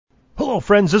Hello,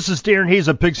 friends. This is Darren Hayes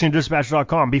of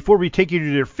PigskinDispatch.com. Before we take you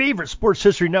to your favorite Sports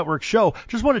History Network show,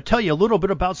 just want to tell you a little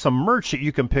bit about some merch that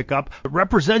you can pick up that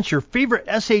represents your favorite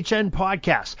SHN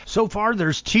podcast. So far,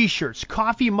 there's t-shirts,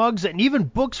 coffee mugs, and even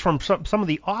books from some of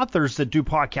the authors that do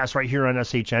podcasts right here on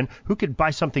SHN. Who could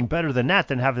buy something better than that,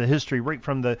 than have the history right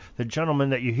from the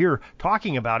gentleman that you hear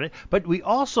talking about it? But we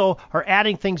also are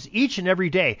adding things each and every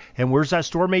day. And where's that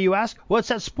store, may you ask? Well,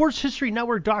 it's at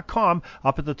SportsHistoryNetwork.com.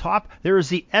 Up at the top, there is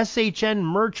the SHN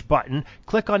merch button.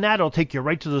 Click on that. It'll take you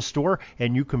right to the store,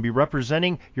 and you can be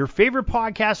representing your favorite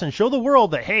podcast and show the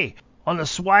world that, hey, on the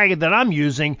swag that I'm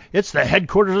using, it's the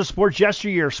headquarters of Sports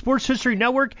Yesteryear, Sports History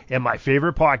Network, and my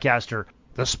favorite podcaster,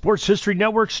 the Sports History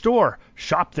Network store.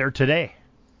 Shop there today.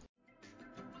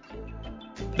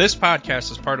 This podcast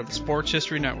is part of the Sports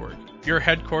History Network, your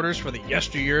headquarters for the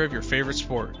yesteryear of your favorite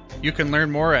sport. You can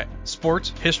learn more at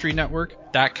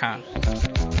sportshistorynetwork.com.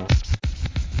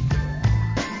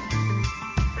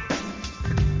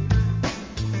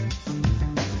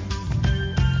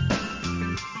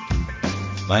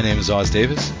 My name is Oz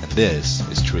Davis, and this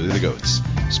is Truly the Goats,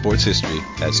 sports history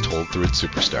as told through its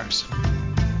superstars.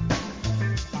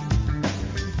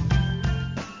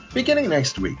 Beginning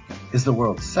next week is the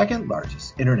world's second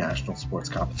largest international sports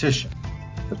competition,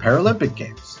 the Paralympic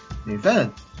Games, an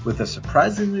event with a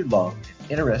surprisingly long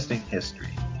and interesting history,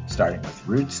 starting with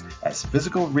roots as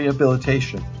physical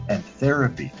rehabilitation and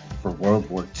therapy for World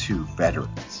War II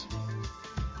veterans.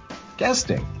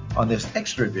 Guesting on this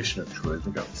extra edition of Truly the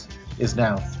Goats is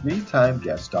now three-time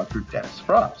guest Dr. Dennis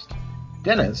Frost.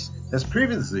 Dennis has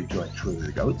previously joined Truly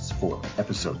the Goats for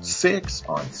episode 6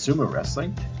 on sumo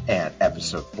wrestling and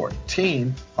episode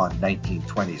 14 on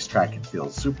 1920s track and field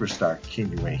superstar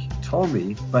Kinyue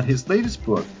Hitomi, but his latest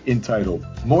book, entitled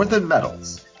More Than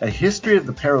Medals, A History of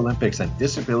the Paralympics and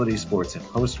Disability Sports in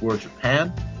Post-War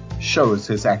Japan, shows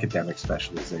his academic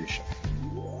specialization.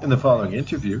 In the following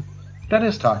interview,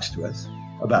 Dennis talks to us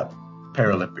about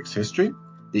Paralympics history,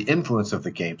 the influence of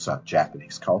the Games on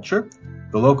Japanese culture,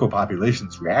 the local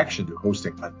population's reaction to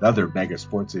hosting another mega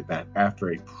sports event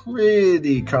after a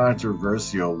pretty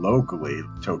controversial locally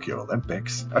Tokyo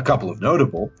Olympics, a couple of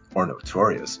notable, or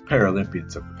notorious,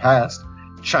 Paralympians of the past,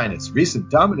 China's recent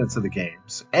dominance of the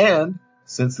Games, and,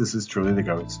 since this is Truly the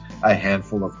Goats, a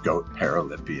handful of GOAT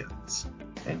Paralympians.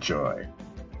 Enjoy.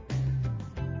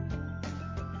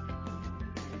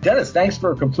 Dennis, thanks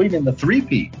for completing the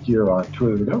three-peat here on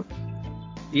Truly the Goats.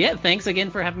 Yeah, thanks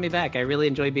again for having me back. I really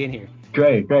enjoy being here.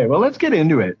 Great. Well, let's get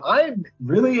into it. I'm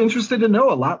really interested to know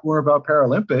a lot more about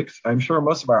Paralympics. I'm sure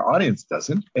most of our audience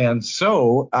doesn't. And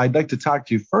so I'd like to talk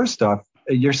to you first off.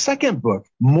 Your second book,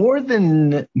 More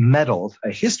Than Medals,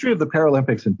 A History of the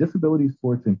Paralympics and Disability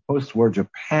Sports in Post-War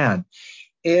Japan,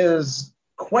 is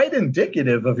quite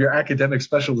indicative of your academic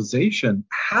specialization.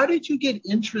 How did you get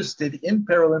interested in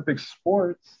Paralympic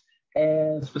sports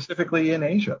and specifically in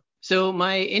Asia? So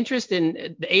my interest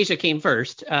in Asia came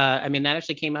first. That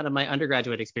actually came out of my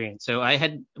undergraduate experience. So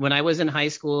when I was in high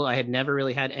school, I had never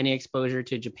really had any exposure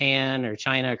to Japan or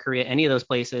China or Korea, any of those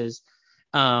places.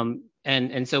 And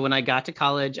so when I got to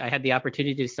college, I had the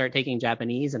opportunity to start taking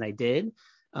Japanese, and I did.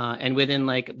 And within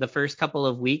like the first couple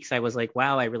of weeks, I was like,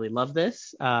 wow, I really love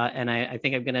this. And I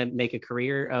think I'm going to make a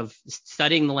career of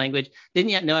studying the language. Didn't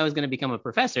yet know I was going to become a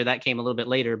professor. That came a little bit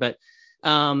later, but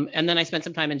and then I spent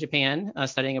some time in Japan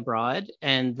studying abroad,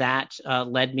 and that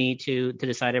led me to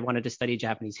decide I wanted to study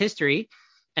Japanese history.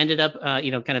 Ended up,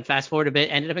 kind of fast forward a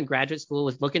bit, ended up in graduate school,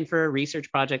 was looking for a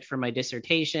research project for my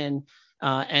dissertation,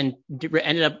 and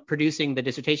ended up producing the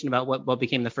dissertation about what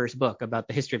became the first book about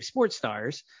the history of sports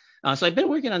stars. So I've been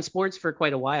working on sports for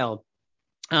quite a while.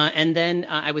 And then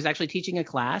I was actually teaching a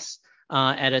class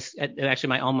at actually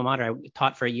my alma mater. I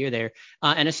taught for a year there,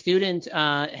 and a student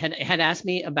had asked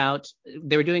me about,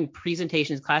 they were doing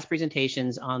class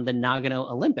presentations on the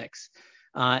Nagano Olympics.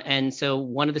 And so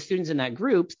one of the students in that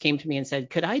group came to me and said,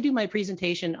 could I do my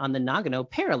presentation on the Nagano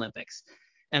Paralympics?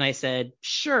 And I said,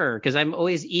 sure, because I'm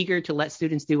always eager to let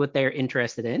students do what they're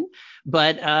interested in.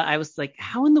 But I was like,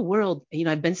 how in the world,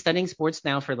 I've been studying sports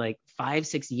now for like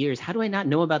 5-6 years. How do I not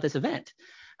know about this event?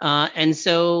 And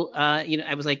so,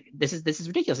 I was like, this is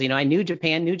ridiculous. I knew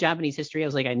Japan, knew Japanese history. I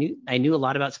was like, I knew a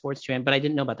lot about sports Japan, but I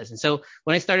didn't know about this. And so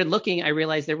when I started looking, I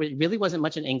realized there really wasn't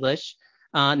much in English.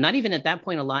 Not even at that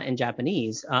point a lot in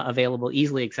Japanese, available,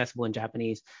 easily accessible in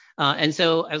Japanese. And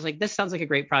so I was like, this sounds like a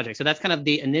great project. So that's kind of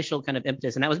the initial kind of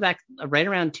impetus. And that was back right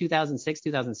around 2006,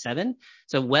 2007.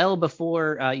 So well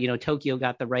before, Tokyo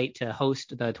got the right to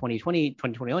host the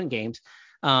 2021 games.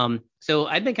 So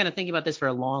I've been kind of thinking about this for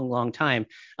a long, long time.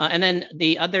 And then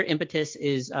the other impetus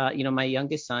is, my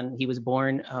youngest son, he was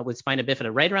born with spina bifida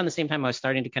right around the same time I was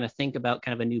starting to kind of think about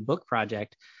kind of a new book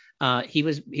project. He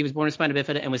was born with spina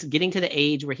bifida and was getting to the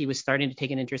age where he was starting to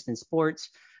take an interest in sports.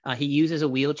 He uses a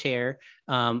wheelchair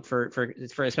for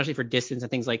especially for distance and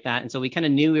things like that. And so we kind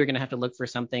of knew we were going to have to look for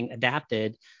something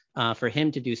adapted for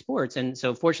him to do sports. And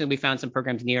so fortunately, we found some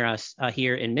programs near us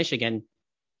here in Michigan.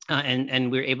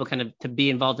 And we were able kind of to be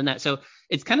involved in that. So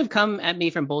it's kind of come at me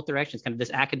from both directions, kind of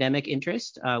this academic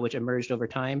interest, which emerged over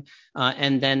time,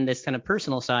 and then this kind of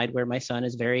personal side where my son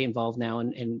is very involved now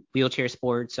in wheelchair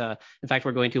sports. In fact,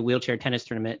 we're going to a wheelchair tennis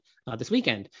tournament this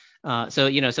weekend. So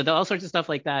all sorts of stuff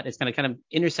like that. It's kind of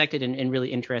intersected in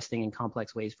really interesting and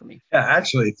complex ways for me. Yeah,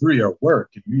 actually, through your work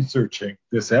in researching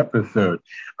this episode,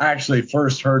 I actually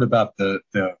first heard about the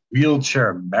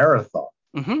wheelchair marathon.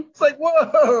 Mm-hmm. It's like,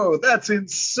 whoa, that's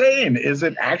insane. Is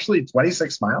it actually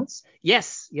 26 miles?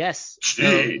 Yes. Jeez.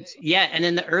 So, yeah. And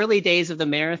in the early days of the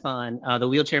marathon, the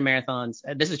wheelchair marathons,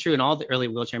 this is true in all the early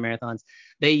wheelchair marathons,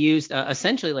 they used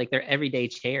essentially like their everyday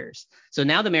chairs. So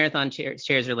now the marathon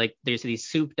chairs are like, there's these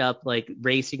souped up like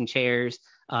racing chairs,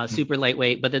 super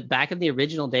lightweight. But back in the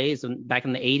original days, back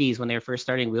in the 80s, when they were first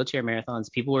starting wheelchair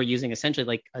marathons, people were using essentially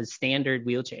like a standard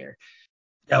wheelchair.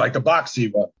 Yeah, like the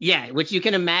boxy one. Yeah, which you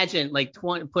can imagine, like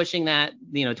pushing that,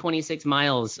 26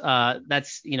 miles.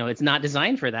 That's, it's not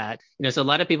designed for that. So a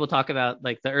lot of people talk about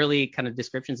like the early kind of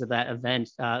descriptions of that event.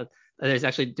 There's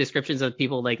actually descriptions of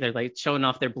people like they're like showing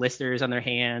off their blisters on their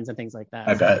hands and things like that.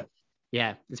 I bet.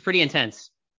 Yeah, it's pretty intense.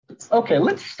 Okay,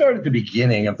 let's start at the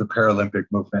beginning of the Paralympic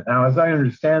movement. Now, as I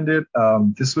understand it,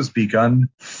 this was begun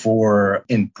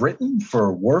in Britain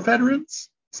for war veterans.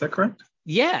 Is that correct?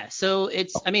 Yeah, so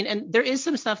and there is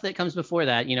some stuff that comes before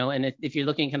that, and if you're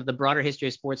looking kind of the broader history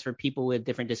of sports for people with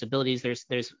different disabilities,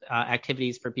 there's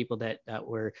activities for people that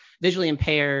were visually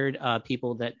impaired,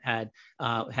 people that had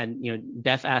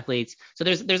deaf athletes. So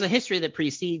there's a history that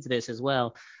precedes this as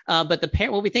well. But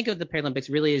what we think of the Paralympics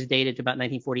really is dated to about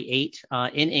 1948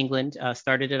 in England,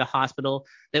 started at a hospital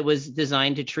that was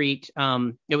designed to treat,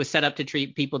 it was set up to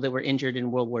treat people that were injured in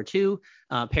World War II,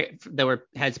 that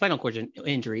had spinal cord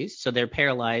injuries. So they're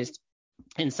paralyzed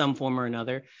in some form or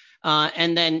another.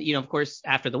 And then, of course,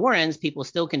 after the war ends, people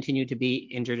still continue to be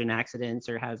injured in accidents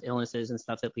or have illnesses and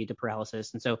stuff that lead to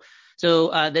paralysis. And so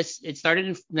it started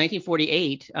in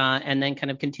 1948 and then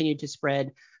kind of continued to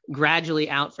spread gradually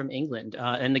out from England.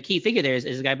 And the key figure there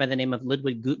is a guy by the name of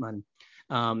Ludwig Gutmann.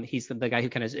 He's the guy who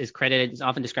kind of is credited, is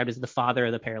often described as the father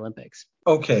of the Paralympics.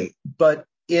 Okay, but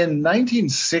in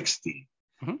 1960,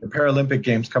 the Paralympic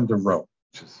Games come to Rome,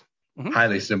 which is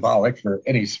highly symbolic for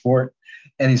any sport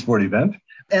event.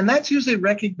 And that's usually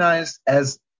recognized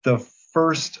as the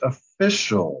first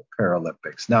official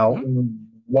Paralympics. Now,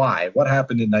 why? What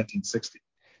happened in 1960?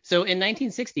 So in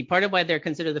 1960, part of why they're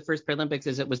considered the first Paralympics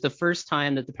is it was the first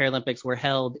time that the Paralympics were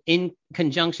held in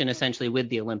conjunction essentially with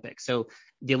the Olympics. So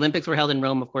the Olympics were held in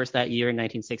Rome, of course, that year in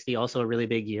 1960, also a really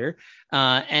big year.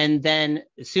 And then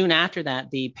soon after that,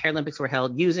 the Paralympics were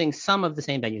held using some of the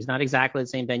same venues, not exactly the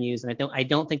same venues. And I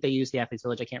don't think they used the Athletes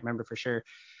Village. I can't remember for sure.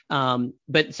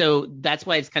 But so that's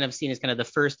why it's kind of seen as kind of the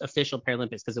first official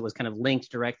Paralympics, because it was kind of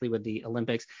linked directly with the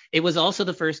Olympics. It was also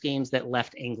the first games that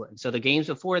left England. So the games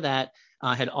before that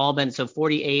had all been, so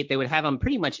 48, they would have them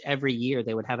pretty much every year.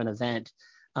 They would have an event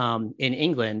in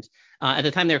England. At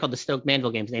the time, they were called the Stoke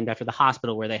Mandeville Games, named after the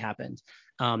hospital where they happened.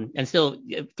 And still,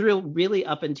 through really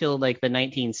up until like the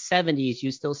 1970s,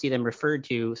 you still see them referred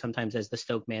to sometimes as the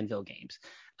Stoke Mandeville Games.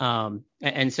 So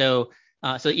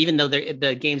even though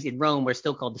the games in Rome were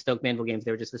still called the Stoke Mandeville Games,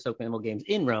 they were just the Stoke Mandeville Games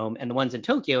in Rome, and the ones in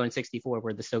Tokyo in 64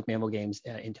 were the Stoke Mandeville Games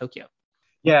in Tokyo.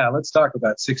 Yeah, let's talk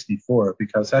about 64,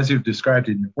 because as you've described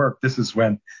in your work, this is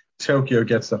when Tokyo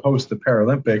gets to host the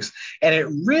Paralympics, and it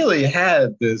really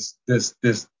had this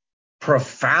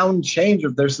profound change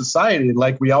of their society,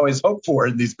 like we always hope for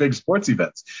in these big sports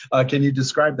events. Can you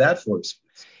describe that for us?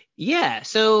 Yeah,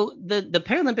 so the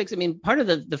Paralympics, I mean, part of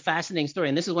the fascinating story,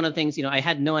 and this is one of the things, I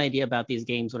had no idea about these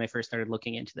games when I first started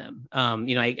looking into them.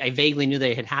 I vaguely knew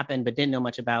they had happened, but didn't know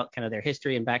much about kind of their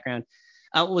history and background.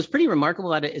 What was pretty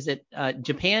remarkable about it is that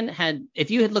Japan had,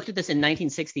 if you had looked at this in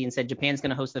 1960 and said Japan's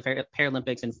going to host the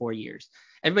Paralympics in 4 years,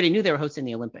 everybody knew they were hosting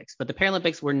the Olympics, but the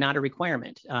Paralympics were not a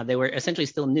requirement. They were essentially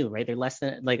still new, right? They're less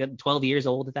than like 12 years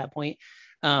old at that point.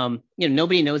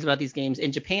 Nobody knows about these games.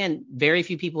 In Japan, very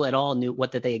few people at all knew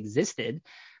that they existed.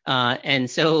 And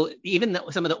so even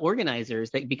some of the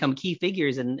organizers that become key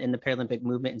figures in the Paralympic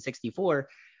movement in 64,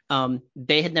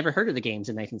 they had never heard of the games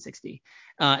in 1960.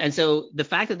 And so the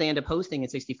fact that they end up hosting in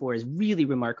 64 is really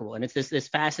remarkable. And it's this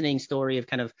fascinating story of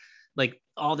kind of like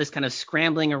all this kind of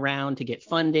scrambling around to get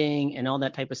funding and all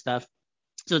that type of stuff.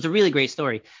 So it's a really great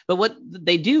story. But what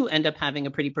they do end up having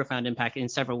a pretty profound impact in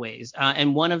several ways.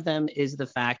 And one of them is the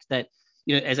fact that,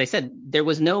 as I said, there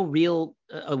was no real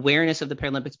awareness of the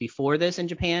Paralympics before this in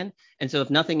Japan. And so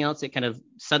if nothing else, it kind of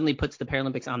suddenly puts the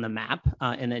Paralympics on the map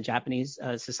in the Japanese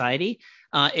society.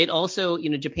 It also,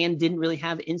 Japan didn't really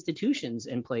have institutions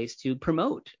in place to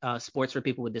promote sports for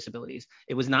people with disabilities.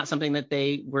 It was not something that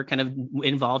they were kind of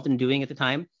involved in doing at the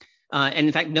time. And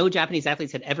in fact, no Japanese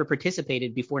athletes had ever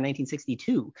participated before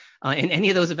 1962 in any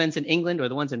of those events in England or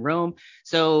the ones in Rome.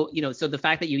 So, so the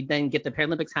fact that you then get the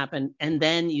Paralympics happen and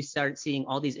then you start seeing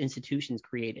all these institutions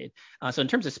created. So in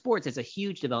terms of sports, it's a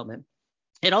huge development.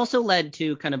 It also led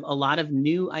to kind of a lot of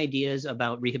new ideas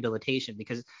about rehabilitation,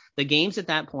 because the games at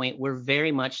that point were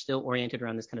very much still oriented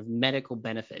around this kind of medical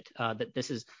benefit, that this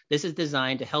is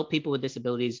designed to help people with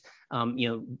disabilities,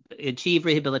 achieve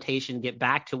rehabilitation, get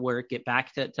back to work, get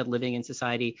back to living in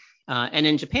society. And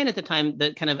in Japan at the time,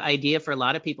 the kind of idea for a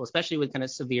lot of people, especially with kind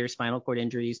of severe spinal cord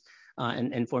injuries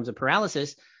and forms of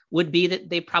paralysis, would be that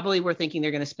they probably were thinking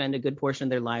they're going to spend a good portion of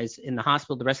their lives in the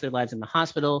hospital, the rest of their lives in the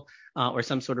hospital or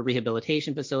some sort of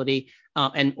rehabilitation facility,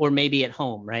 or maybe at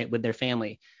home, right, with their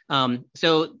family.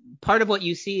 So part of what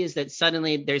you see is that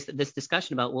suddenly there's this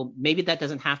discussion about, well, maybe that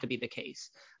doesn't have to be the case.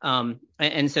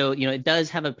 And so, it does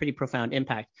have a pretty profound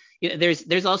impact.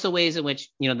 There's also ways in which,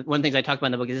 one of the things I talk about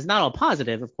in the book is it's not all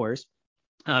positive, of course.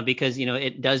 Because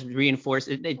it does reinforce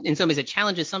in some ways it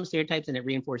challenges some stereotypes and it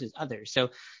reinforces others. So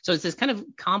it's this kind of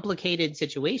complicated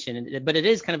situation, but it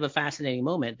is kind of a fascinating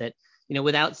moment that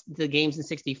without the games in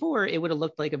 '64, it would have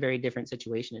looked like a very different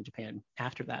situation in Japan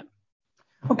after that.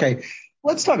 Okay,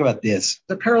 let's talk about this.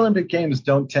 The Paralympic Games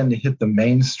don't tend to hit the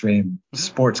mainstream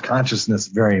sports consciousness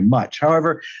very much.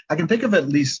 However, I can think of at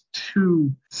least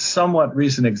two somewhat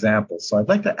recent examples. So I'd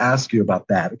like to ask you about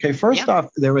that. Okay, first off,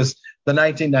 there was the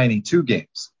 1992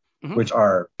 Games, which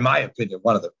are, in my opinion,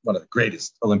 one of the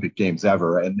greatest Olympic Games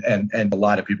ever. And a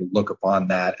lot of people look upon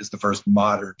that as the first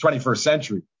modern 21st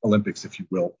century Olympics, if you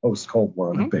will, post-Cold War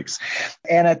Olympics.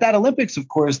 And at that Olympics, of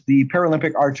course, the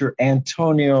Paralympic archer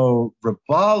Antonio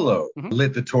Robalo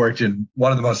lit the torch in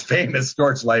one of the most famous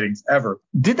torch lightings ever.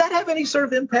 Did that have any sort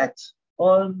of impact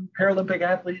on Paralympic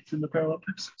athletes in the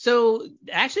Paralympics? So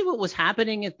actually what was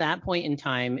happening at that point in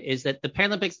time is that the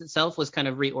Paralympics itself was kind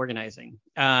of reorganizing.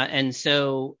 And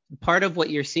so part of what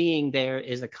you're seeing there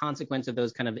is a consequence of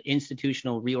those kind of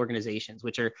institutional reorganizations,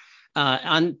 which are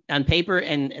on paper,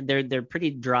 and they're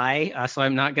pretty dry. So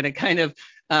I'm not going to kind of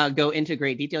go into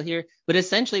great detail here. But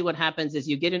essentially what happens is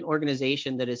you get an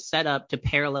organization that is set up to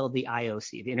parallel the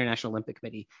IOC, the International Olympic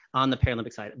Committee, on the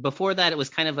Paralympic side. Before that, it was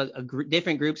kind of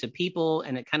different groups of people.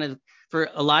 And it kind of, for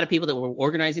a lot of people that were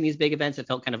organizing these big events, it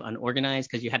felt kind of unorganized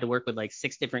because you had to work with like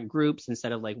 6 different groups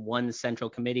instead of like one central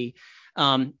committee.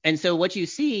 And so what you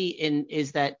see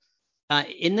is that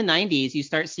in the 90s, you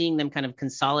start seeing them kind of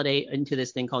consolidate into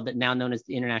this thing called now known as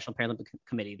the International Paralympic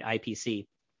Committee, the IPC.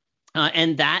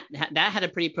 And that had a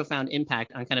pretty profound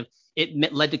impact on kind of,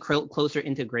 it led to closer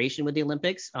integration with the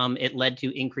Olympics. It led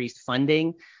to increased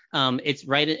funding. It's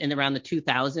right in around the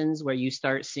 2000s where you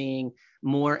start seeing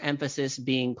more emphasis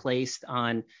being placed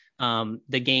on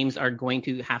the games are going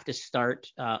to have to start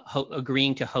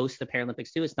agreeing to host the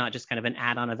Paralympics too. It's not just kind of an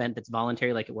add-on event that's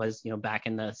voluntary like it was, back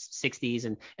in the 60s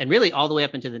and really all the way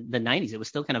up into the 90s. It was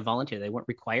still kind of voluntary. They weren't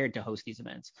required to host these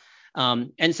events.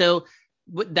 And so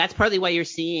that's partly why you're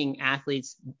seeing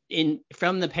athletes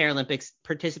from the Paralympics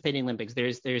participating in Olympics.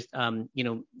 There's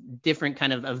different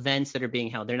kind of events that are being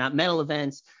held. They're not medal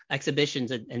events, exhibitions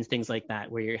and things like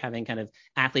that, where you're having kind of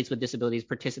athletes with disabilities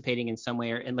participating in some way,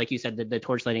 and like you said, the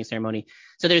torch lighting ceremony.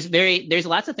 So there's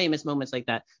lots of famous moments like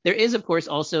that. There is, of course,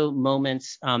 also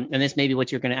moments, and this may be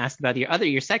what you're going to ask about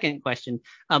your second question,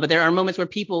 but there are moments where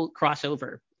people cross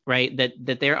over. Right,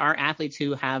 that there are athletes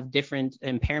who have different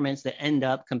impairments that end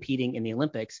up competing in the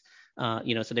Olympics. So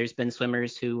there's been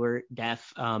swimmers who were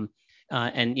deaf, and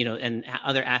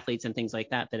other athletes and things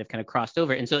like that have kind of crossed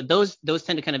over. And so those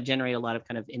tend to kind of generate a lot of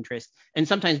kind of interest and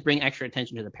sometimes bring extra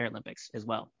attention to the Paralympics as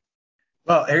well.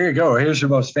 Well, here you go. Here's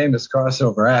your most famous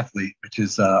crossover athlete, which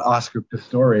is Oscar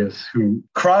Pistorius, who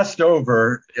crossed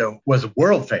over, was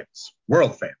world famous.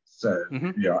 A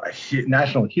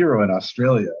national hero in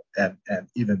Australia and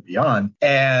even beyond.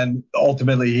 And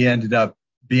ultimately, he ended up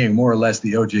being more or less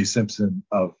the O.J. Simpson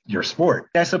of your sport.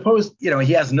 I suppose,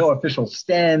 he has no official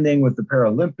standing with the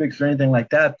Paralympics or anything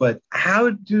like that. But how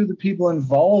do the people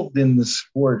involved in the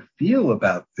sport feel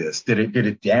about this? Did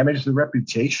it damage the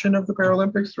reputation of the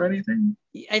Paralympics or anything?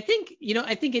 I think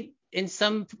in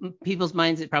some people's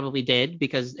minds, it probably did,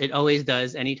 because it always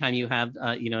does anytime you have,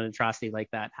 an atrocity like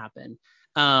that happen.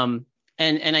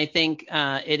 And I think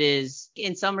it is,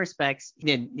 in some respects,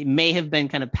 it may have been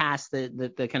kind of past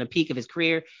the kind of peak of his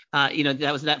career.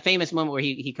 That was that famous moment where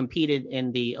he competed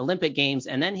in the Olympic Games,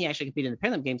 and then he actually competed in the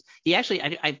Paralympic Games. He actually,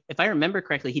 if I remember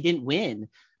correctly, he didn't win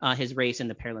his race in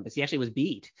the Paralympics. He actually was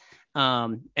beat.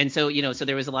 And so, so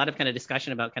there was a lot of kind of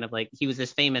discussion about kind of like, he was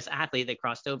this famous athlete that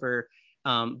crossed over,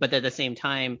 but at the same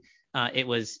time, it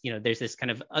was, there's this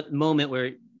kind of moment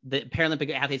where the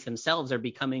Paralympic athletes themselves are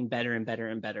becoming better and better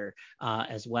and better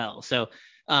as well. So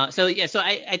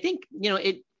I think,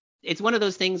 it's one of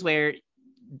those things where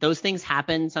those things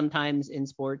happen sometimes in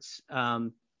sports.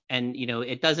 And,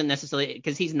 it doesn't necessarily,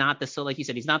 because he's not like you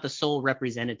said, he's not the sole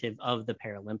representative of the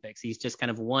Paralympics. He's just kind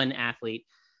of one athlete.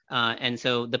 And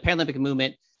so the Paralympic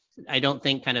movement, I don't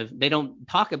think they don't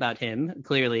talk about him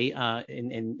clearly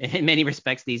in many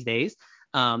respects these days.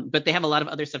 But they have a lot of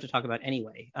other stuff to talk about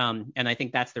anyway. And I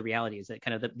think that's the reality, is that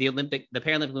kind of the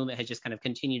Paralympic movement has just kind of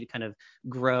continued to kind of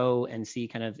grow and see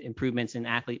kind of improvements in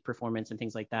athlete performance and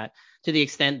things like that, to the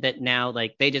extent that now,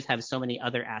 like, they just have so many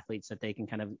other athletes that they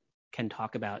can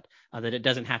talk about, that it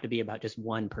doesn't have to be about just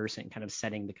one person kind of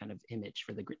setting the kind of image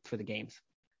for the games.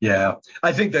 Yeah,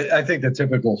 I think the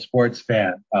typical sports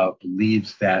fan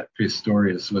believes that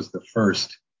Pistorius was the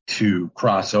first to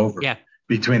cross over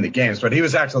between the games, but he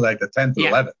was actually like the 10th or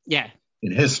 11th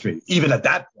in history, even at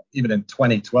that point, even in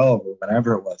 2012 or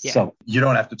whenever it was. Yeah. So you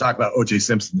don't have to talk about O.J.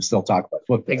 Simpson to still talk about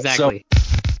football. Exactly.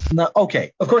 So,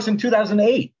 okay, of course, in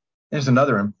 2008, there's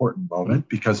another important moment,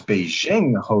 because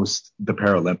Beijing hosts the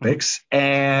Paralympics,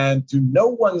 and to no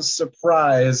one's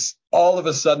surprise, all of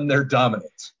a sudden they're dominant,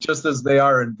 just as they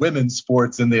are in women's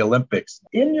sports in the Olympics.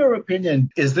 In your opinion,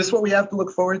 is this what we have to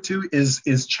look forward to?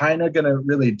 Is China going to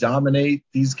really dominate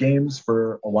these games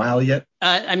for a while yet?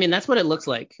 I mean, that's what it looks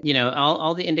like.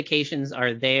 All the indications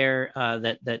are there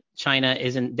that China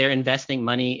they're investing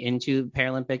money into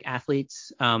Paralympic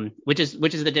athletes, which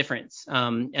is the difference.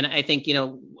 And I think,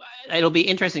 it'll be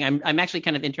interesting. I'm actually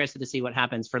kind of interested to see what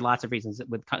happens for lots of reasons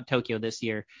with Tokyo this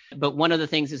year. But one of the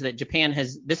things is that Japan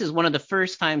this is one of the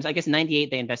first times, I guess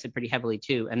 98, they invested pretty heavily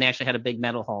too. And they actually had a big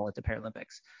medal haul at the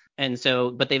Paralympics. And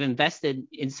so, but they've invested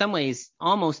in some ways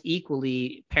almost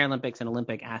equally Paralympics and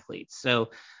Olympic athletes. So,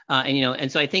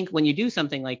 and so I think when you do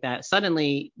something like that,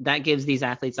 suddenly that gives these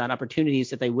athletes that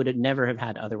opportunities that they would have never have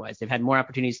had otherwise. They've had more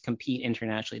opportunities to compete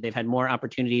internationally. They've had more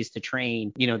opportunities to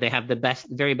train. They have the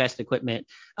very best equipment.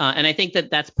 And I think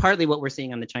that that's partly what we're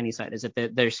seeing on the Chinese side, is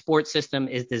that their sports system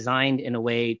is designed in a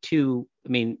way to,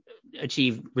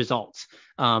 achieve results.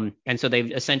 And so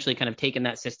they've essentially kind of taken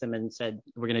that system and said,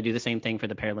 we're going to do the same thing for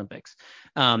the Paralympics.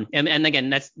 And again,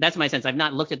 that's my sense. I've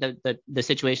not looked at the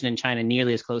situation in China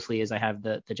nearly as closely as I have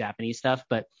the Japanese stuff,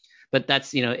 but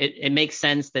that's, it makes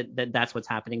sense that's what's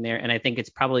happening there. And I think it's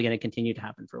probably going to continue to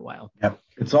happen for a while. Yep.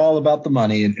 It's all about the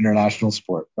money in international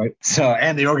sport, right? So,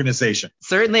 and the organization.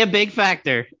 Certainly a big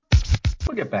factor.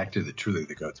 We'll get back to the Truly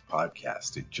the Goats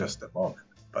podcast in just a moment.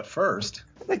 But first,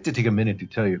 I'd like to take a minute to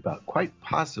tell you about quite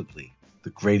possibly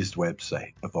the greatest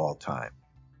website of all time,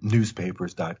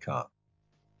 newspapers.com.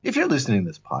 If you're listening to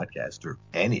this podcast, or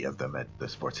any of them at the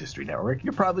Sports History Network,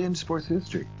 you're probably into sports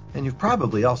history. And you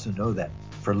probably also know that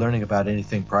for learning about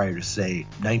anything prior to, say,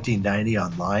 1990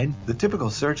 online, the typical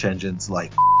search engines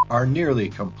like are nearly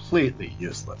completely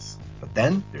useless. But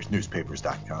then there's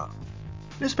newspapers.com.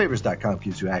 Newspapers.com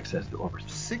gives you access to over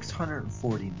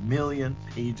 640 million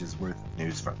pages worth of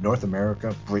news from North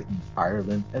America, Britain,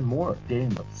 Ireland, and more,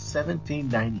 dating from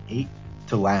 1798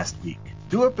 to last week.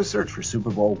 Do up a search for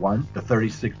Super Bowl I, the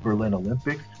 36th Berlin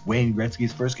Olympics, Wayne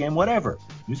Gretzky's first game, whatever.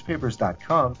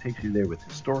 Newspapers.com takes you there with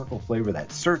historical flavor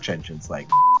that search engines like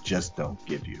just don't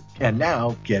give you. And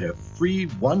now, get a free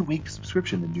 1-week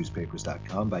subscription to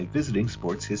newspapers.com by visiting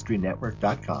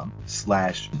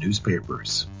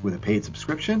sportshistorynetwork.com/newspapers. With a paid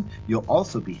subscription, you'll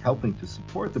also be helping to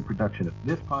support the production of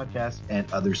this podcast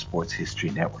and other Sports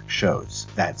History Network shows.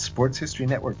 That's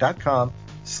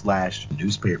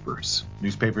sportshistorynetwork.com/newspapers.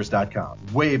 Newspapers.com.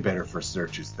 Way better for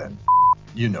searches than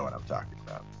you know what I'm talking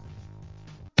about.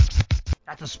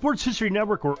 At the Sports History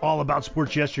Network, we're all about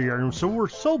sports yesteryear, and so we're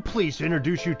so pleased to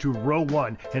introduce you to Row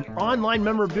One, an online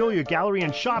memorabilia gallery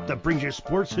and shop that brings your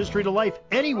sports history to life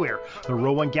anywhere. The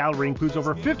Row One gallery includes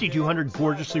over 5,200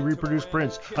 gorgeously reproduced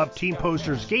prints of team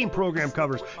posters, game program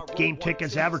covers, game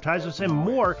tickets, advertisements, and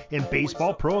more in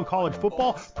baseball, pro and college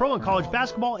football, pro and college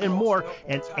basketball, and more.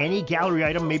 And any gallery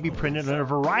item may be printed in a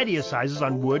variety of sizes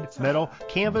on wood, metal,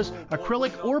 canvas,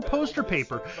 acrylic, or poster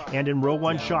paper. And in Row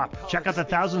One shop, check out the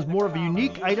thousands more of unique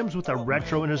unique items with a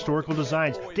retro and historical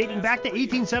designs dating back to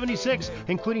 1876,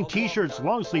 including t-shirts,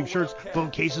 long sleeve shirts, phone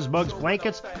cases, mugs,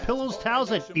 blankets, pillows, towels,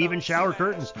 and even shower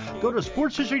curtains. Go to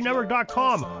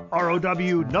sportshistorynetwork.com,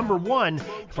 ROW number 1,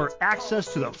 for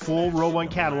access to the full Row 1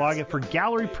 catalog and for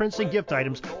gallery prints and gift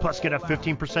items, plus get a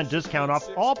 15% discount off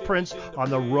all prints on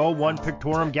the Row 1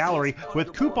 Pictorum Gallery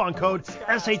with coupon code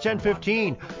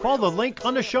SHN15. Follow the link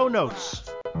on the show notes.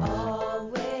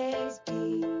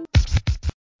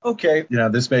 Okay,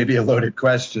 this may be a loaded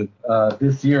question.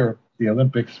 This year, the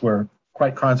Olympics were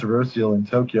quite controversial in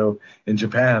Tokyo, in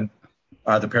Japan.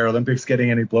 Are the Paralympics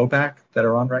getting any blowback that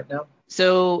are on right now?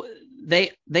 So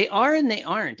they are and they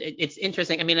aren't. It's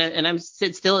interesting. I mean, and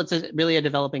it's really a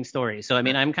developing story. So I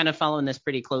mean, I'm kind of following this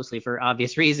pretty closely for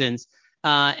obvious reasons.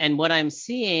 And what I'm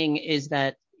seeing is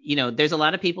that there's a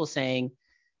lot of people saying,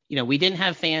 we didn't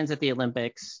have fans at the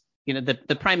Olympics.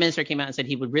 The prime minister came out and said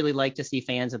he would really like to see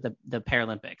fans at the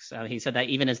Paralympics. He said that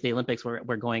even as the Olympics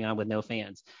were going on with no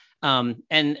fans.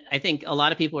 And I think a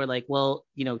lot of people are like, well,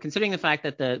 considering the fact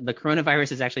that the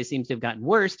coronavirus actually seems to have gotten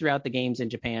worse throughout the games in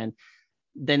Japan,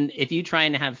 then if you try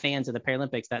and have fans at the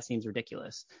Paralympics, that seems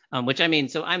ridiculous.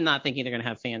 So I'm not thinking they're going to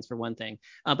have fans for one thing.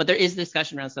 But there is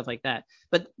discussion around stuff like that.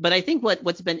 But I think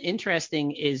what's been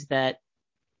interesting is that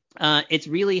it's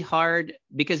really hard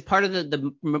because part of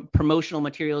the promotional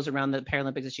materials around the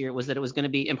Paralympics this year was that it was going to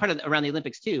be, and part of around the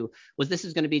Olympics too, was this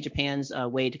is going to be Japan's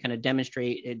way to kind of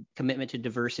demonstrate a commitment to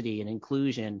diversity and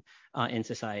inclusion in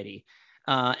society.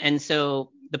 And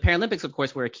so the Paralympics, of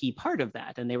course, were a key part of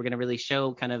that. And they were going to really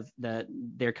show kind of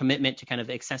their commitment to kind of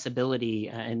accessibility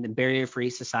and barrier-free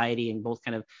society in both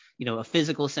kind of, a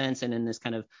physical sense and in this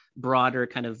kind of broader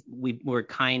kind of we're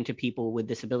kind to people with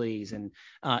disabilities. And,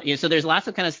 so there's lots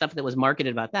of kind of stuff that was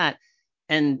marketed about that.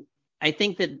 And I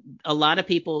think that a lot of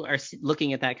people are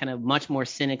looking at that kind of much more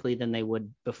cynically than they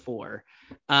would before.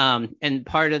 And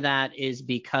part of that is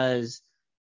because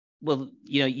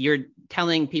you're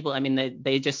telling people, I mean,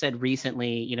 they just said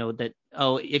recently, that,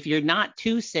 if you're not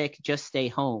too sick, just stay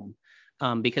home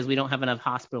because we don't have enough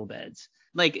hospital beds.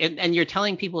 And you're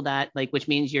telling people that, which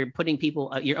means you're putting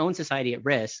people, your own society at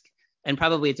risk, and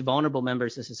probably it's vulnerable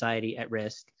members of society at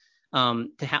risk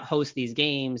to host these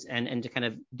games and to kind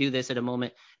of do this at a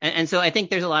moment. And so I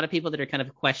think there's a lot of people that are kind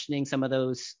of questioning some of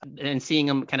those and seeing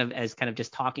them kind of as kind of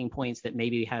just talking points that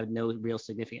maybe have no real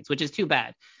significance, which is too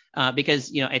bad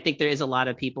because, I think there is a lot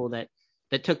of people that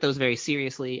took those very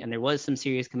seriously, and there was some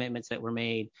serious commitments that were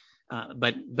made.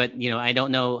 But I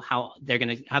don't know how they're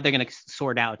gonna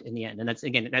sort out in the end. And that's,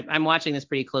 again, I'm watching this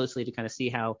pretty closely to kind of see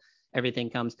how everything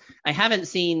comes. I haven't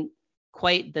seen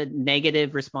quite the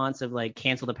negative response of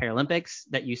cancel the Paralympics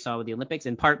that you saw with the Olympics,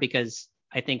 in part because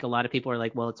I think a lot of people are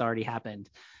like, well, it's already happened.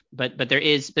 But there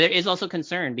is also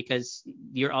concern because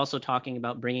you're also talking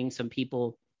about bringing some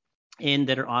people in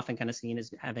that are often kind of seen as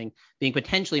being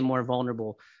potentially more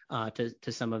vulnerable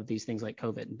to some of these things like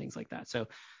COVID and things like that. So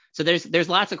there's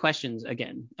lots of questions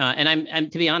again. And I'm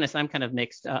to be honest, I'm kind of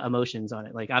mixed emotions on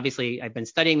it. Obviously I've been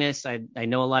studying this. I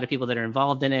know a lot of people that are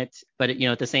involved in it, but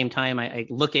at the same time, I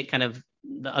look at kind of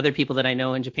the other people that I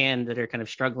know in Japan that are kind of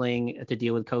struggling to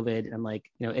deal with COVID. And I'm like,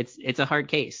 it's a hard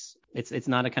case. It's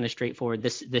not a kind of straightforward,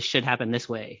 this should happen this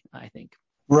way, I think.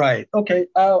 Right. Okay.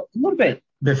 A little bit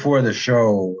before the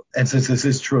show, and since this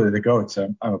is truly the GOATs,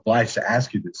 I'm obliged to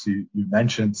ask you this. You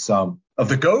mentioned some of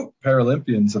the GOAT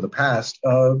Paralympians of the past.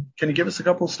 Can you give us a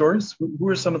couple of stories? Who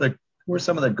are some of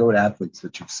the GOAT athletes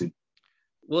that you've seen?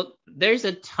 Well, there's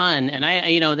a ton, and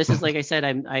I this is, like I said,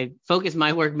 I focus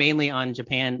my work mainly on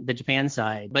Japan, the Japan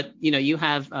side. But you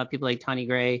have people like Tani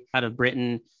Gray out of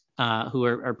Britain, who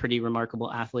are pretty remarkable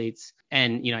athletes,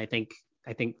 and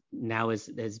I think now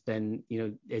has been,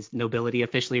 is nobility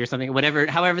officially or something,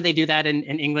 however they do that in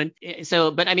England. So,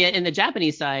 but I mean, in the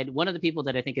Japanese side, one of the people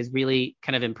that I think is really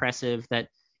kind of impressive that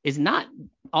is not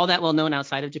all that well known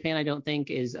outside of Japan, I don't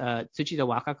think, is Tsuchida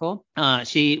Wakako.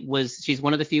 She's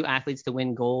one of the few athletes to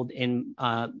win gold in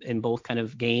both kind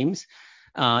of games,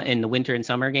 in the winter and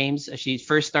summer games. She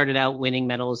first started out winning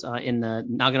medals in the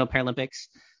Nagano Paralympics,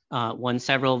 won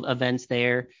several events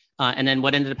there. And then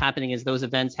what ended up happening is those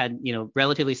events had,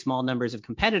 relatively small numbers of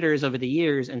competitors over the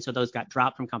years. And so those got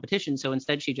dropped from competition. So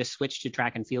instead, she just switched to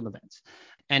track and field events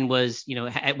and was,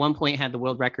 at one point had the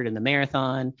world record in the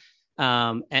marathon.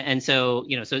 And so,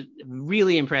 so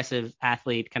really impressive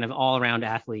athlete, kind of all around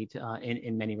athlete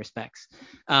in many respects.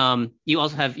 You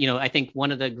also have, I think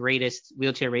one of the greatest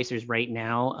wheelchair racers right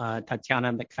now,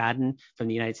 Tatiana McFadden from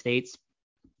the United States.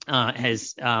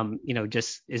 Has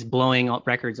just is blowing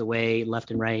records away left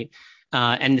and right,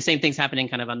 and the same thing's happening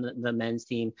kind of on the men's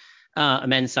team,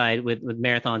 men's side with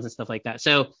marathons and stuff like that.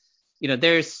 So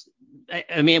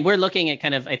I mean, we're looking at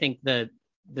kind of, I think the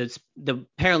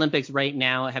Paralympics right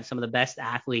now have some of the best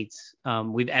athletes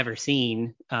we've ever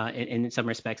seen in some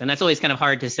respects. And that's always kind of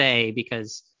hard to say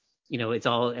because, it's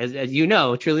all, as you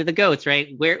know, truly the GOATs, right?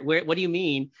 What do you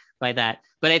mean by that?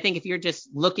 But I think if you're just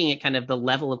looking at kind of the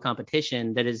level of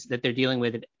competition that they're dealing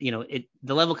with, the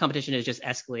level of competition has just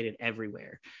escalated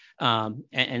everywhere.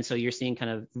 And so you're seeing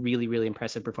kind of really, really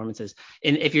impressive performances.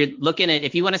 And if you're looking at,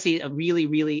 if you want to see a really,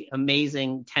 really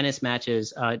amazing tennis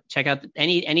matches, check out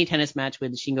any tennis match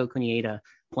with Shingo Kunieda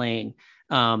playing.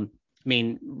 I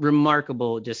mean,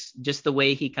 remarkable, just the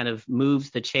way he kind of moves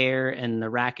the chair and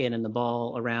the racket and the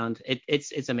ball around.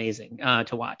 It's amazing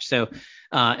to watch. So,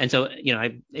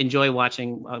 I enjoy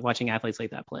watching athletes like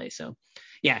that play. So,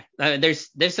 yeah, there's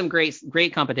some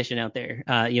great competition out there.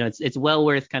 It's well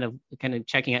worth kind of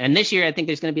checking out. And this year, I think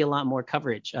there's going to be a lot more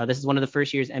coverage. This is one of the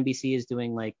first years NBC is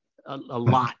doing like a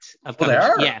lot of coverage. They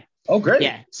are? Yeah. Oh, great.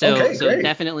 Yeah. So great.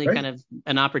 Definitely kind of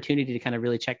an opportunity to kind of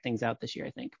really check things out this year,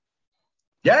 I think.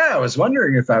 Yeah, I was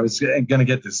wondering if I was going to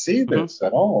get to see this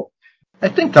at all. I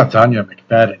think Tatiana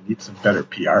McFadden needs some better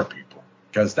PR people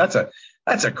because that's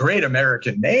a great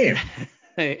American name.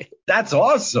 That's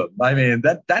awesome. I mean,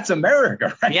 that's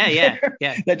America, right?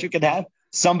 Yeah. That you could have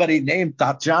somebody named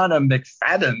Tatiana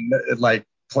McFadden like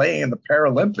playing in the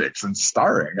Paralympics and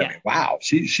starring. Yeah. I mean, wow,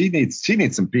 she needs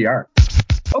some PR.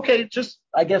 Okay, just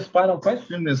I guess final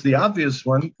question is the obvious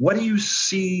one. What do you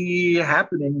see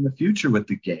happening in the future with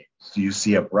the games? Do you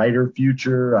see a brighter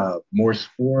future, more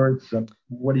sports?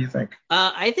 What do you think?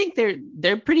 I think they're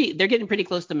getting pretty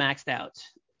close to maxed out.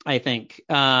 I think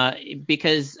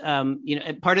because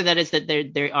part of that is that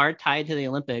they are tied to the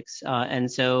Olympics, and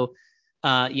so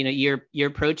you're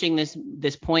approaching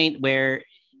this point where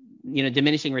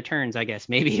diminishing returns, I guess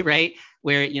maybe, right?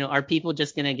 Where are people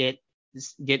just gonna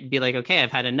be like, okay,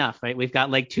 I've had enough, right? We've got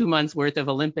like 2 months worth of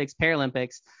Olympics,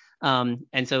 Paralympics.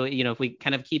 And so, if we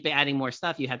kind of keep adding more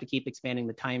stuff, you have to keep expanding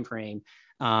the time frame.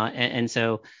 And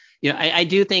so, I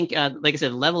do think, like I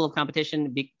said, level of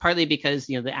competition, partly because,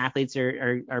 the athletes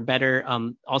are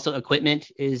better. Also,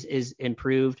 equipment is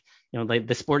improved. Like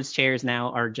the sports chairs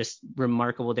now are just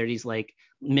remarkable. They're these like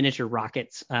miniature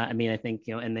rockets. I mean, I think,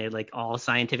 and they're like all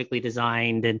scientifically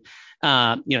designed and,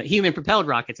 human propelled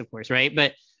rockets, of course, right?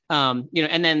 But and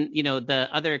then, the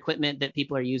other equipment that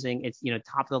people are using, it's,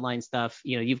 top of the line stuff.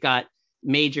 You've got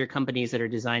major companies that are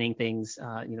designing things.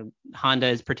 Honda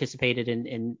has participated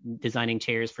in designing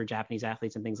chairs for Japanese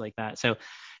athletes and things like that. So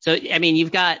I mean,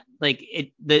 you've got like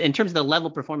in terms of the level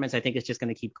of performance, I think it's just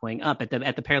going to keep going up at the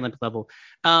Paralympic level.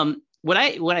 What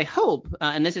I hope,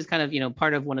 and this is kind of,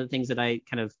 part of one of the things that I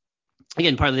kind of,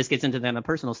 again, part of this gets into the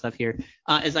personal stuff here,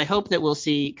 is I hope that we'll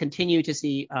continue to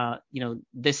see,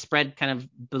 this spread kind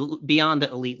of beyond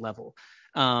the elite level.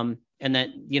 And that,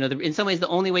 in some ways, the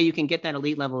only way you can get that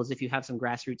elite level is if you have some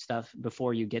grassroots stuff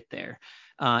before you get there.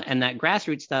 And that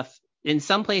grassroots stuff in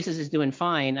some places is doing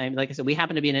fine. Like I said, we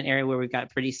happen to be in an area where we've got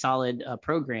pretty solid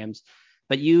programs,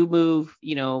 but you move,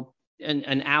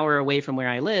 an hour away from where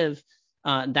I live,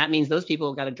 that means those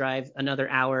people have got to drive another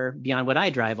hour beyond what I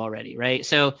drive already, right?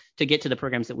 So to get to the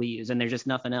programs that we use, and there's just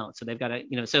nothing else. So they've got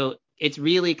to, so it's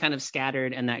really kind of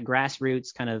scattered, and that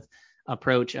grassroots kind of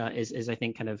approach is I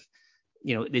think kind of,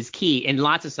 is key in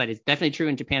lots of sites. It's definitely true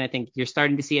in Japan. I think you're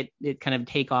starting to see it kind of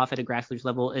take off at a grassroots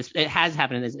level. It has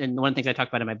happened, and one of the things I talk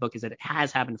about in my book is that it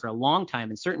has happened for a long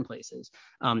time in certain places.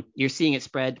 You're seeing it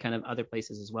spread kind of other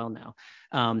places as well now.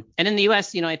 And in the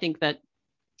U.S., I think that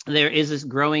there is this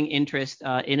growing interest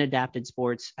in adapted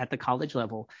sports at the college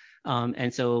level.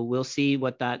 And so we'll see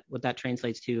what that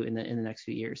translates to in the next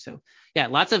few years. So yeah,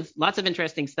 lots of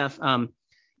interesting stuff.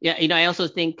 I also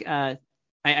think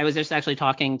I was just actually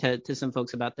talking to some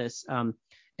folks about this,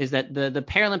 is that the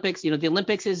Paralympics, the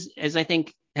Olympics is I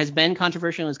think has been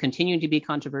controversial, is continuing to be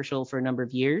controversial for a number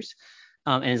of years.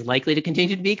 And is likely to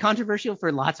continue to be controversial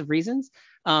for lots of reasons.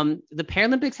 The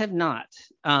Paralympics have not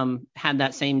had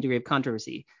that same degree of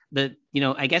controversy.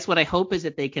 I guess what I hope is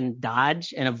that they can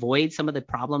dodge and avoid some of the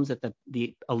problems that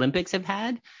the Olympics have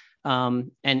had,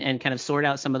 and kind of sort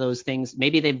out some of those things.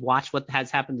 Maybe they've watched what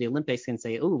has happened to the Olympics and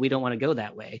say, oh, we don't want to go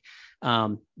that way.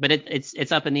 But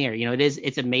it's up in the air.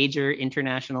 It's a major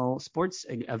international sports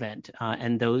event,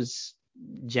 and those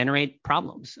generate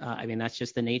problems. I mean, that's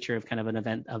just the nature of kind of an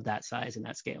event of that size and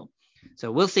that scale.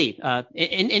 So we'll see. An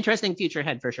interesting future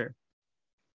ahead for sure.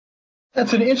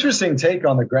 That's an interesting take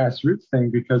on the grassroots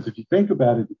thing, because if you think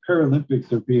about it, the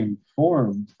Paralympics are being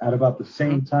formed at about the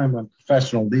same time when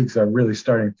professional leagues are really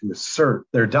starting to assert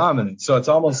their dominance. So it's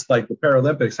almost like the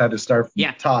Paralympics had to start from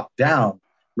the top down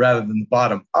rather than the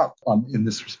bottom up in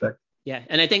this respect. Yeah,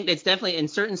 and I think it's definitely in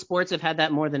certain sports have had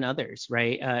that more than others,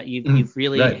 right? You've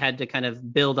really had to kind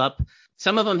of build up.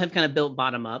 Some of them have kind of built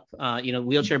bottom up.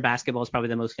 Wheelchair basketball is probably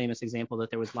the most famous example that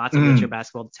there was lots of wheelchair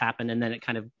basketball that's happened, and then it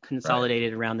kind of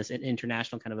consolidated around this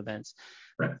international kind of events.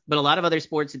 Right. But a lot of other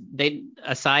sports, they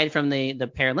aside from the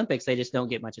Paralympics, they just don't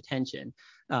get much attention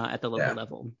at the local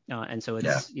level, and so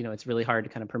it's it's really hard to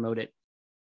kind of promote it.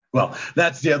 Well,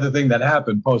 that's the other thing that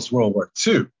happened post World War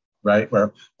II, right?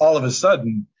 Where all of a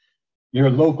sudden your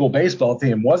local baseball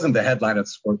team wasn't the headline of the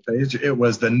sport page. It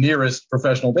was the nearest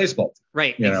professional baseball team.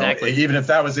 Right, exactly. Even if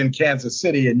that was in Kansas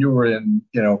City and you were in,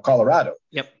 Colorado,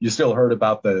 you still heard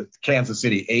about the Kansas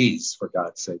City A's, for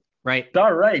God's sake. Right.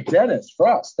 All right, Dennis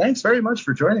Frost, thanks very much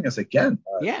for joining us again.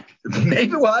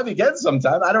 Maybe we'll have you again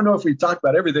sometime. I don't know if we've talked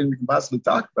about everything we can possibly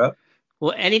talk about.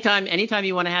 Well, anytime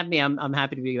you want to have me, I'm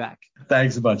happy to be back.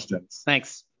 Thanks a bunch, Dennis.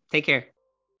 Thanks. Take care.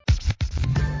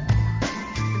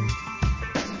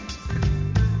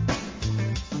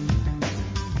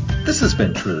 This has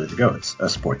been Truly the Goats, a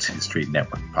Sports History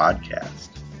Network podcast.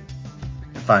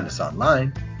 To find us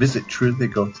online, visit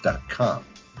trulythegoats.com.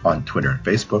 On Twitter and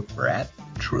Facebook, we're at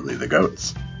Truly the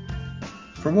Goats.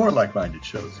 For more like-minded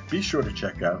shows, be sure to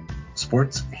check out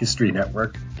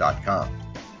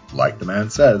sportshistorynetwork.com. Like the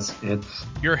man says, it's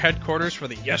your headquarters for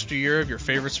the yesteryear of your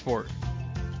favorite sport.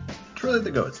 Truly the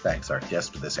Goats thanks our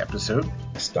guest for this episode.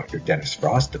 It's Dr. Dennis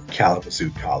Frost of Kalamazoo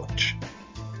College.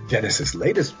 Dennis's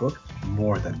latest book,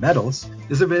 More Than Medals,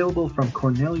 is available from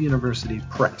Cornell University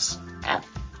Press at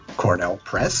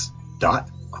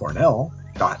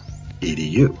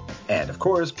cornellpress.cornell.edu, and of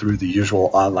course through the usual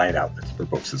online outlets for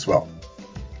books as well.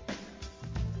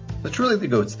 The Truly the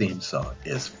Goats theme song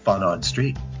is Fun on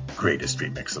Street, greatest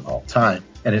remix of all time,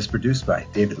 and is produced by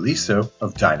David Liso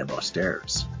of Dynamo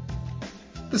Stairs.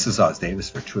 This is Oz Davis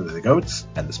for Truly the Goats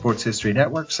and the Sports History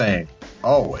Network saying,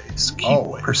 always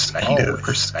keep perspective.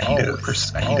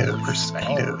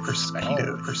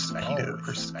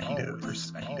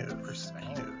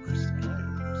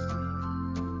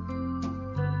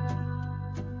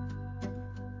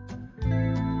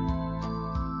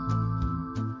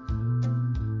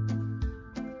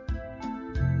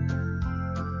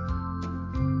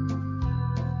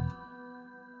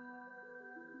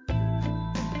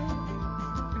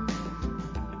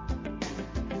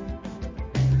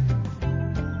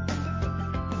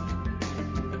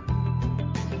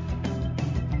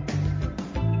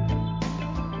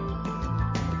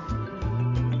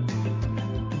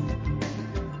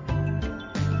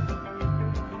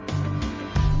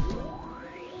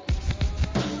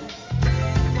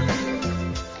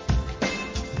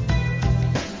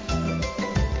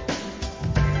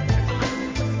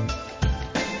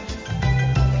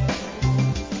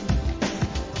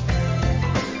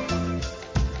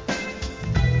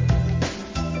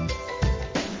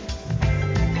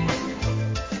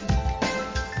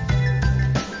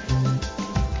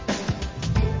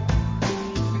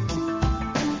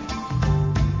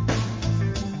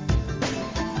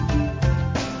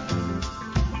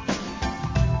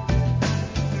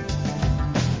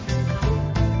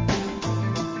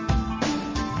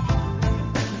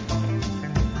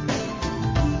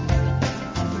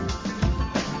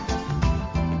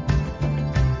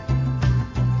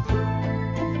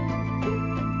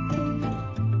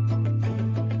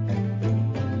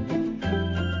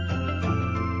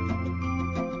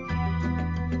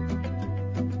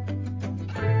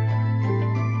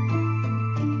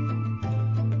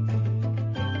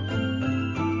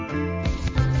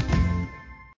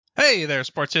 Hey there,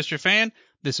 sports history fan.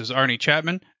 This is Arnie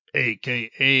Chapman,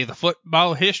 a.k.a. the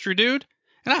Football History Dude,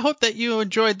 and I hope that you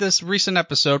enjoyed this recent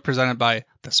episode presented by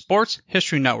the Sports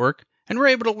History Network and were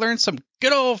able to learn some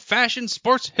good old-fashioned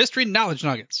sports history knowledge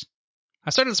nuggets. I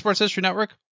started the Sports History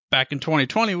Network back in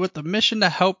 2020 with the mission to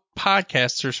help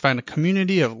podcasters find a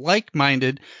community of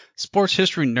like-minded sports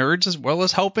history nerds, as well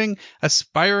as helping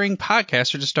aspiring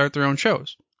podcasters to start their own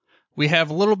shows. We have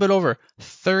a little bit over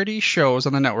 30 shows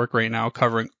on the network right now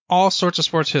covering all sorts of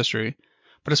sports history,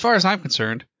 but as far as I'm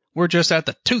concerned, we're just at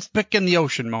the toothpick in the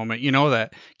ocean moment,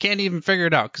 that can't even figure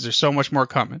it out because there's so much more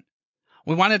coming.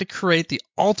 We wanted to create the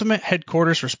ultimate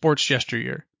headquarters for sports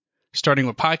yesteryear, starting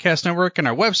with Podcast Network and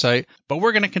our website, but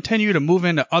we're going to continue to move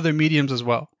into other mediums as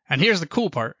well. And here's the cool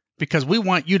part, because we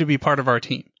want you to be part of our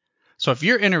team. So if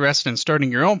you're interested in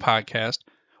starting your own podcast,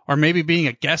 or maybe being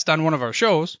a guest on one of our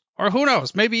shows, or who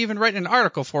knows, maybe even writing an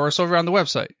article for us over on the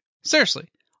website. Seriously,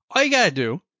 all you gotta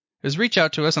do is reach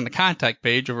out to us on the contact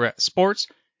page over at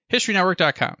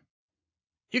sportshistorynetwork.com.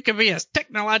 You can be as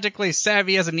technologically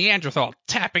savvy as a Neanderthal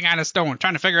tapping on a stone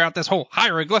trying to figure out this whole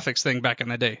hieroglyphics thing back in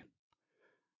the day.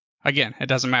 Again, it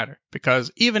doesn't matter,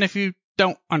 because even if you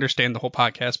don't understand the whole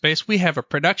podcast space, we have a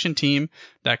production team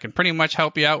that can pretty much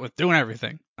help you out with doing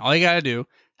everything. All you got to do,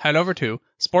 head over to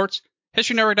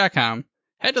sportshistorynetwork.com,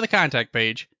 head to the contact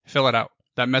page, fill it out.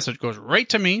 That message goes right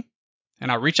to me,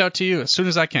 and I'll reach out to you as soon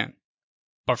as I can.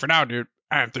 But for now, dude,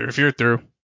 I'm through if you're through.